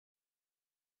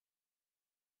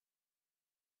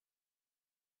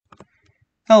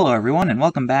Hello everyone and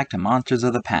welcome back to Monsters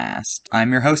of the Past.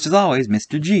 I'm your host as always,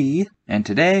 Mr.G, and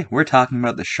today we're talking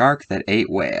about the shark that ate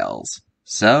whales.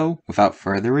 So, without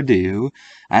further ado,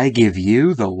 I give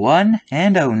you the one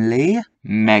and only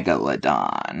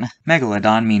Megalodon.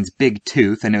 Megalodon means big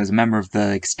tooth, and it was a member of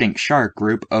the extinct shark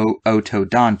group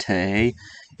Otodontae.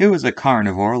 It was a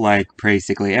carnivore like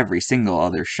basically every single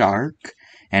other shark,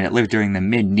 and it lived during the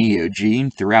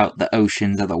mid-Neogene throughout the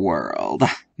oceans of the world.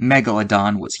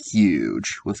 Megalodon was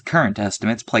huge, with current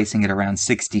estimates placing it around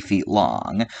 60 feet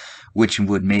long, which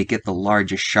would make it the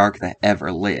largest shark that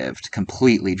ever lived,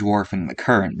 completely dwarfing the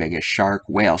current biggest shark,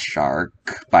 whale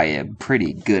shark, by a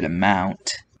pretty good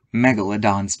amount.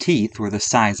 Megalodon's teeth were the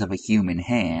size of a human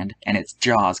hand, and its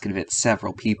jaws could fit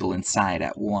several people inside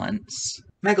at once.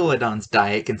 Megalodon's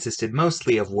diet consisted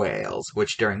mostly of whales,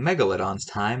 which during Megalodon's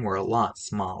time were a lot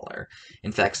smaller.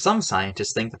 In fact, some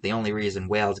scientists think that the only reason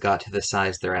whales got to the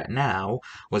size they're at now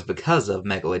was because of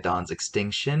Megalodon's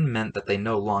extinction meant that they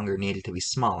no longer needed to be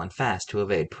small and fast to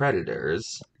evade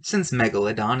predators. Since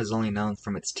Megalodon is only known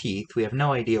from its teeth, we have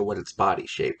no idea what its body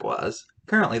shape was.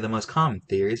 Currently, the most common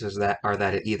theories are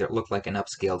that it either looked like an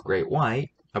upscaled great white,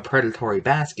 a predatory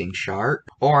basking shark,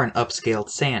 or an upscaled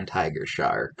sand tiger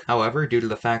shark. However, due to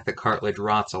the fact that cartilage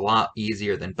rots a lot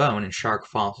easier than bone and shark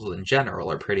fossils in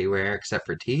general are pretty rare except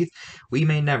for teeth, we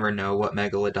may never know what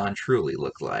Megalodon truly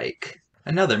looked like.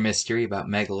 Another mystery about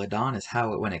Megalodon is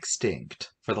how it went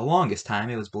extinct. For the longest time,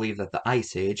 it was believed that the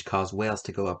Ice Age caused whales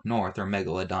to go up north or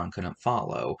Megalodon couldn't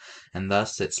follow, and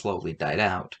thus it slowly died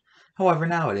out. However,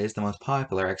 nowadays, the most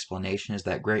popular explanation is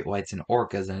that great whites and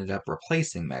orcas ended up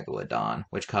replacing Megalodon,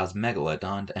 which caused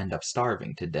Megalodon to end up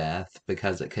starving to death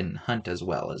because it couldn't hunt as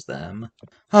well as them.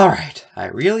 Alright, I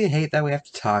really hate that we have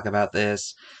to talk about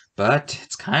this, but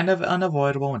it's kind of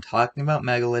unavoidable when talking about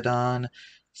Megalodon,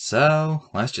 so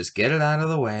let's just get it out of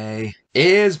the way.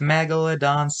 Is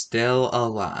Megalodon still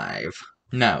alive?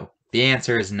 No. The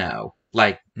answer is no.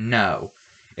 No.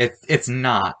 It's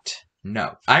not.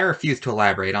 No. I refuse to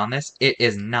elaborate on this. It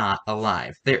is not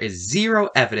alive. There is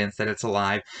zero evidence that it's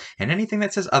alive, and anything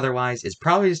that says otherwise is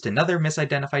probably just another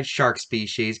misidentified shark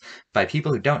species by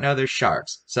people who don't know they're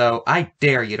sharks. So I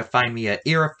dare you to find me an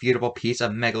irrefutable piece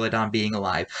of Megalodon being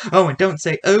alive. Oh, and don't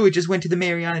say, oh, it just went to the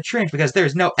Mariana Trench, because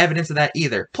there's no evidence of that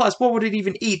either. Plus, what would it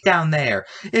even eat down there?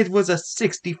 It was a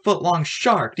 60-foot-long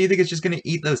shark. Do you think it's just going to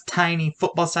eat those tiny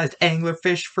football-sized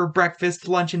anglerfish for breakfast,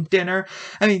 lunch, and dinner?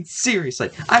 I mean, seriously,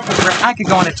 I could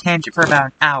go on a tangent for about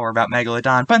an hour about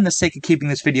Megalodon, but in the sake of keeping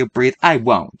this video brief, I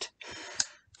won't.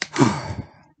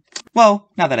 Well,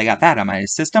 now that I got that on my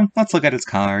system, let's look at its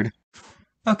card.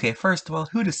 Okay, first of all,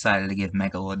 who decided to give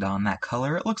Megalodon that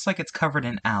color? It looks like it's covered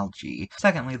in algae.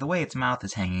 Secondly, the way its mouth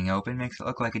is hanging open makes it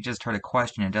look like it just heard a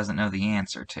question it doesn't know the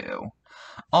answer to.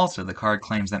 Also, the card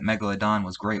claims that Megalodon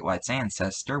was Great White's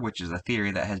ancestor, which is a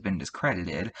theory that has been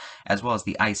discredited, as well as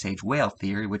the Ice Age whale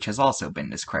theory, which has also been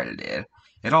discredited.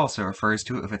 It also refers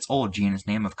to it with its old genus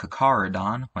name of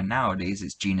Carcharodon, when nowadays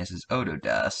its genus is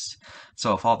Otodus.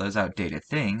 So with all those outdated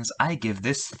things, I give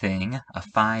this thing a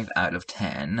 5 out of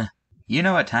 10. You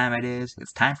know what time it is?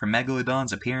 It's time for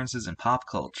Megalodon's appearances in pop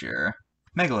culture.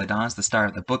 Megalodon is the star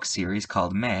of the book series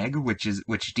called Meg,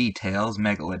 which details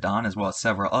Megalodon as well as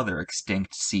several other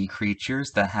extinct sea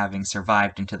creatures that having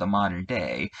survived into the modern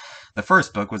day. The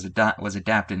first book was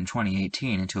adapted in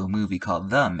 2018 into a movie called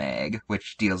The Meg,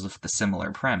 which deals with the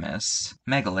similar premise.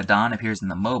 Megalodon appears in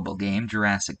the mobile game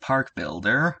Jurassic Park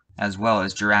Builder, as well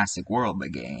as Jurassic World the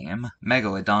game.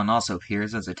 Megalodon also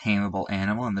appears as a tameable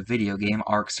animal in the video game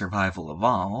Ark Survival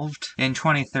Evolved. In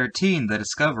 2013, the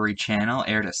Discovery Channel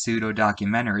aired a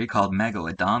pseudo-documentary called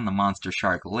Megalodon, the Monster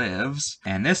Shark Lives,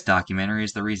 and this documentary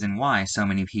is the reason why so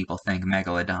many people think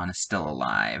Megalodon is still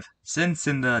alive. Since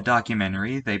in the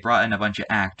documentary, they brought in a bunch of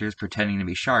actors pretending to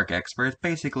be shark experts,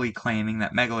 basically claiming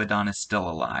that Megalodon is still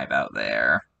alive out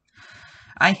there.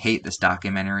 I hate this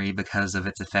documentary because of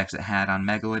its effects it had on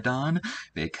Megalodon.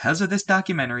 Because of this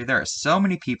documentary, there are so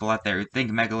many people out there who think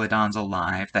Megalodon's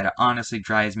alive that it honestly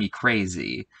drives me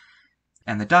crazy.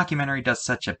 And the documentary does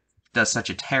such a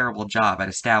terrible job at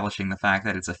establishing the fact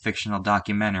that it's a fictional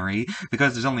documentary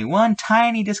because there's only one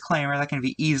tiny disclaimer that can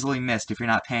be easily missed if you're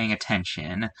not paying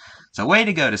attention. So way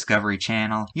to go, Discovery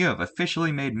Channel. You have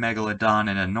officially made Megalodon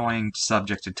an annoying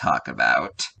subject to talk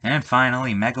about. And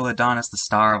finally, Megalodon is the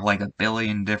star of like a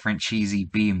billion different cheesy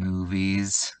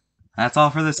B-movies. That's all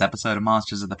for this episode of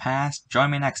Monsters of the Past.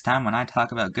 Join me next time when I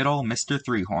talk about good old Mr.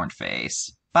 Three-Horned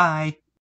Face. Bye!